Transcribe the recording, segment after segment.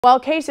While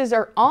cases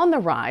are on the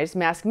rise,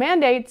 mask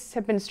mandates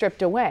have been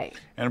stripped away.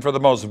 And for the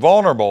most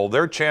vulnerable,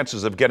 their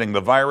chances of getting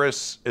the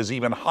virus is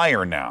even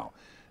higher now.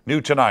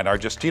 New tonight, our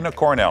Justina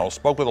Cornell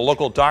spoke with a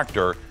local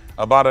doctor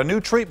about a new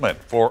treatment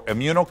for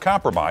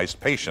immunocompromised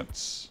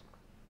patients.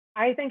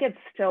 I think it's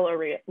still a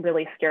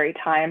really scary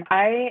time.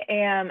 I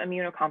am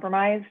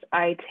immunocompromised.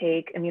 I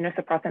take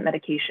immunosuppressant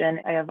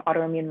medication. I have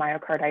autoimmune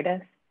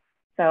myocarditis.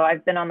 So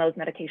I've been on those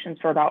medications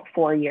for about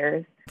 4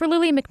 years. For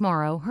Lily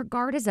McMorrow, her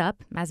guard is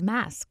up as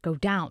masks go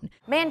down.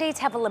 Mandates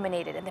have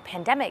eliminated and the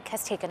pandemic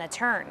has taken a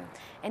turn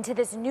into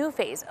this new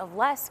phase of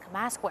less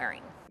mask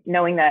wearing.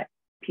 Knowing that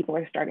people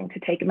are starting to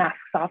take masks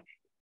off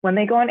when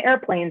they go on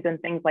airplanes and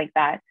things like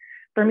that,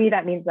 for me,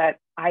 that means that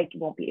I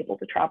won't be able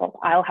to travel.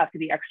 I'll have to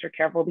be extra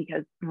careful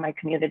because my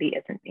community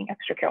isn't being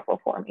extra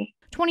careful for me.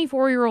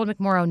 24-year-old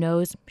McMorrow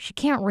knows she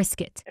can't risk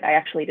it. I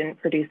actually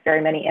didn't produce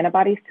very many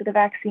antibodies to the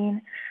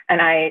vaccine,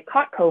 and I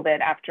caught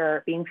COVID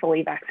after being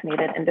fully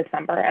vaccinated in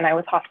December, and I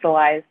was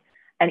hospitalized.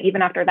 And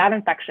even after that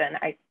infection,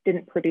 I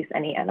didn't produce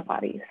any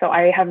antibodies. So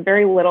I have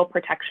very little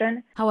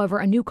protection. However,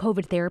 a new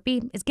COVID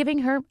therapy is giving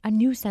her a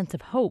new sense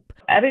of hope.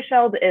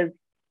 Evusheld is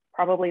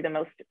probably the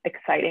most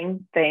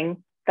exciting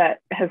thing that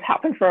has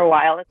happened for a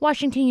while.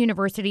 Washington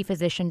University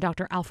physician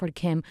Dr. Alfred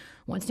Kim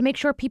wants to make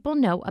sure people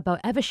know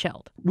about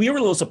Evusheld. We were a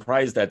little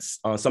surprised that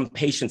some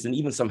patients and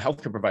even some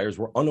healthcare providers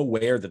were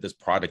unaware that this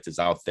product is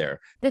out there.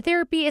 The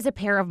therapy is a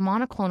pair of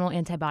monoclonal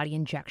antibody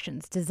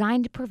injections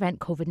designed to prevent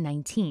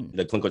COVID-19.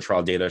 The clinical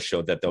trial data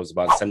showed that there was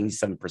about a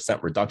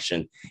 77%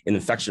 reduction in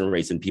infection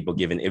rates in people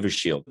given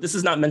Evusheld. This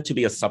is not meant to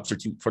be a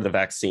substitute for the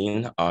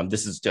vaccine.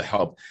 This is to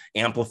help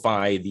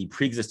amplify the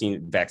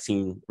pre-existing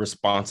vaccine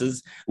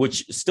responses,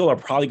 which still are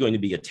probably going to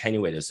be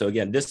attenuated. So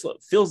again, this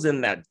fills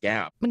in that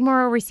gap.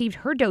 McMorrow received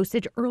her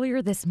dosage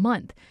earlier this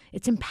month.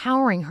 It's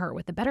empowering her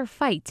with a better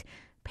fight,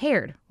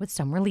 paired with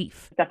some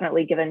relief.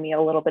 Definitely given me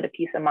a little bit of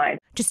peace of mind.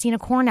 Justina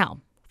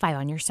Cornell, 5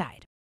 on your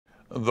side.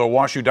 The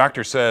WashU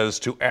doctor says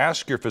to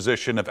ask your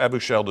physician if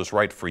Evusheld is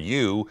right for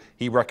you.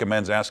 He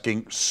recommends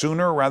asking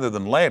sooner rather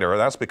than later.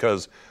 That's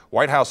because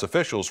White House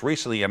officials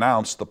recently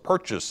announced the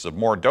purchase of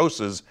more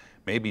doses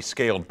may be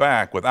scaled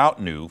back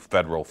without new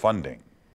federal funding.